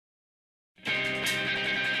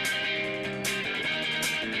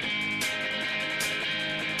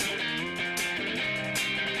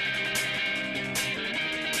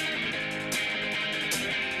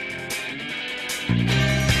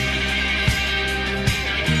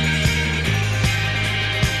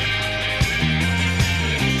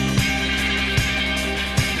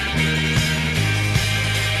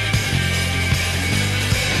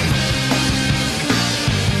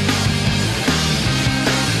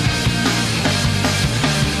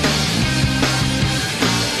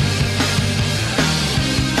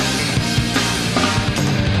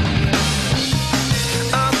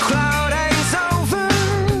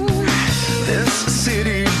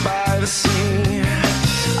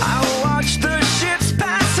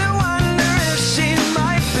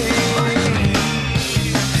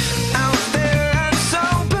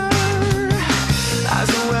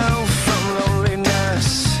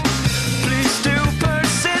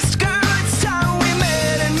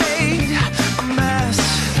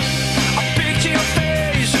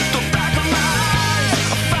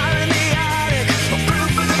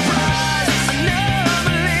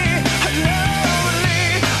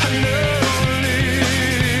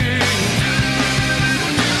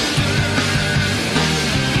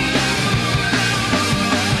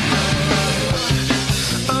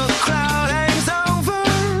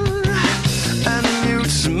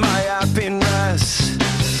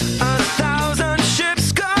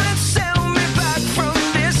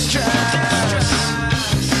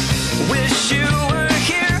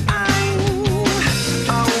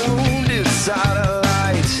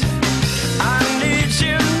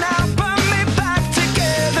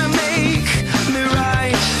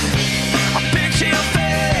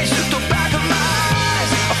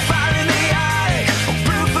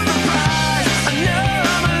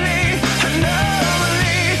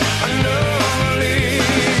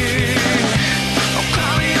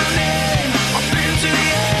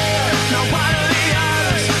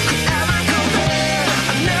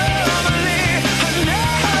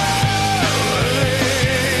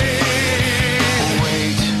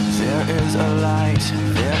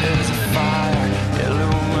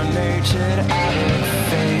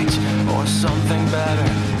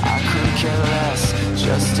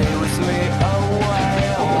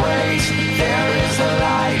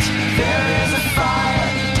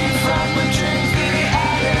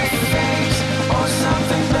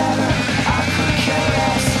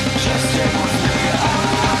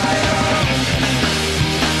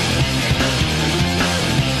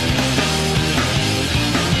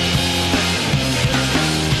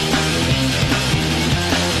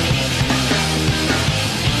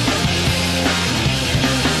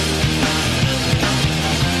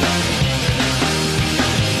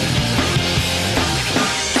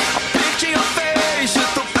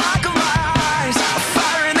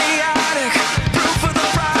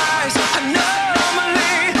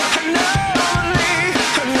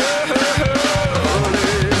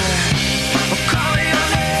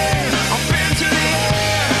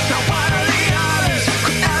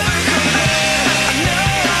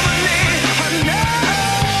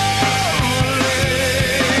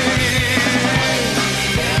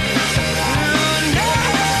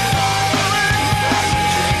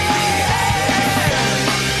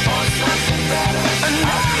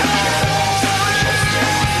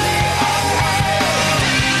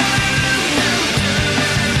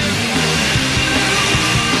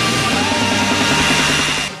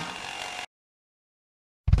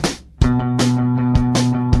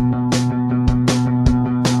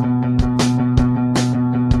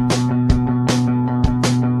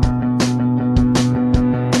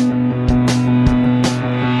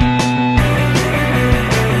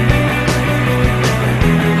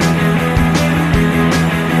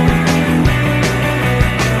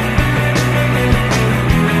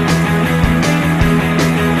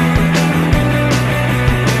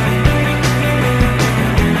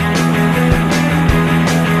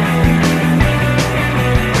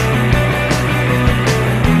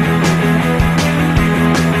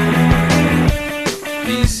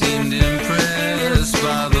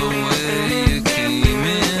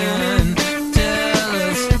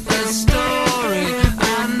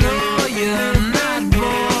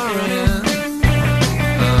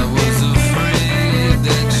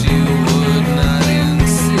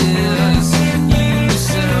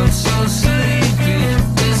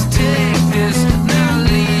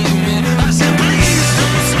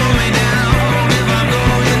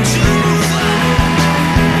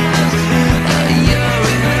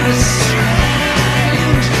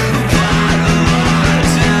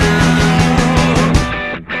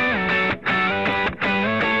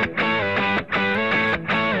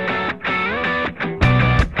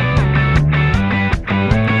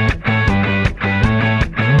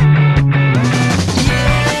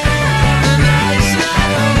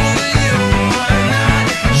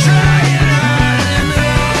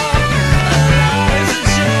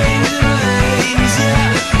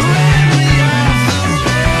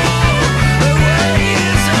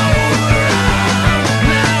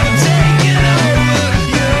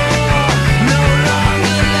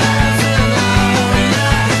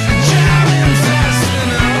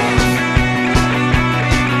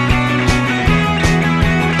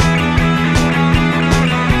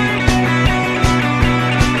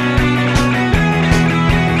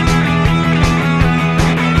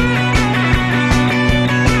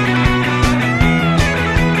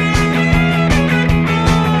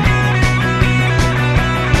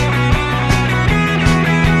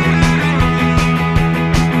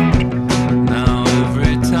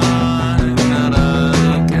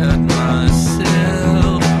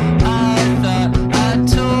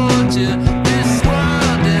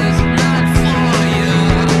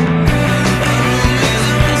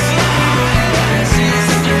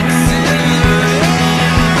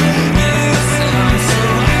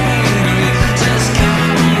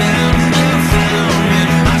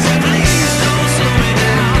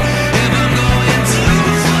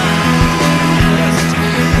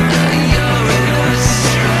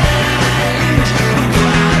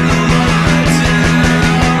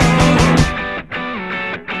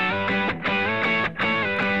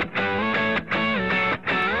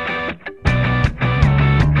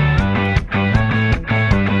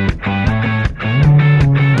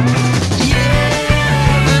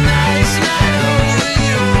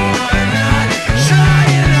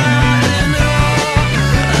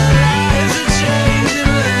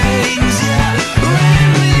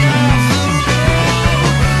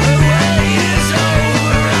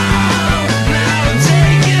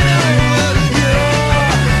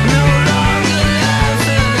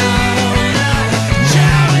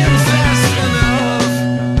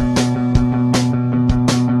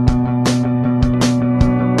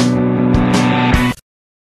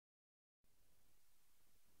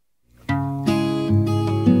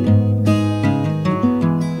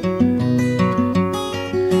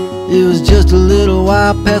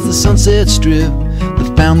out past the Sunset Strip.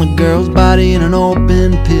 They found the girl's body in an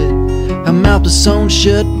open pit. Her mouth was sewn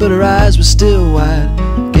shut, but her eyes were still wide,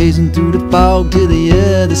 gazing through the fog to the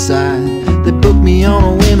other side. They booked me on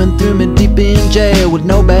a whim and threw me deep in jail with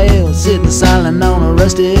no bail, sitting silent on a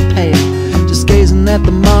rusty pail, just gazing at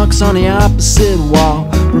the marks on the opposite wall,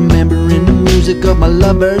 remembering the music of my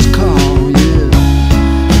lover's call. Yeah.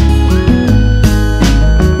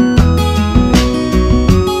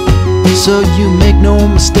 So you make no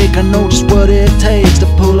mistake, I know just what it takes to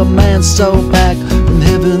pull a man's soul back from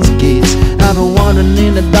heaven's gates. I've been wandering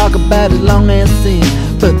in the dark about as long and thin,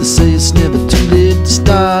 but they say it's never too late to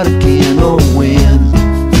start again. Oh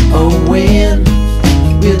when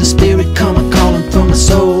will the spirit come a-calling from the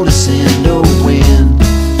soul to send? Oh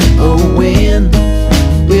when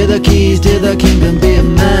will the keys to the kingdom be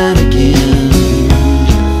mine again?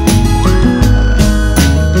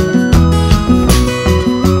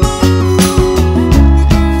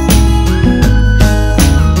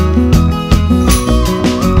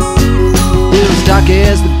 Dark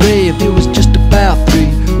as the grave, it was just about 3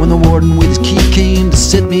 when the warden with his key came to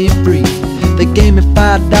set me free. They gave me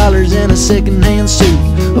 $5 and a second-hand suit,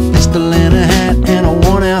 a pistol and a hat and a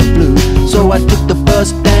worn-out blue. So I took the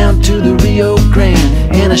bus down to the Rio Grande,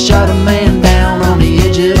 and I shot a man down on the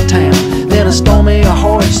edge of town. Then I stole me a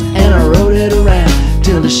horse and I rode it around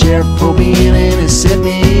till the sheriff pulled me in and he set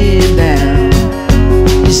me down.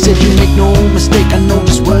 He said, you make no mistake, I know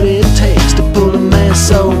just what it takes to pull a man's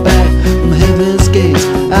soul back from heaven's gates.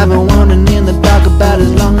 I've been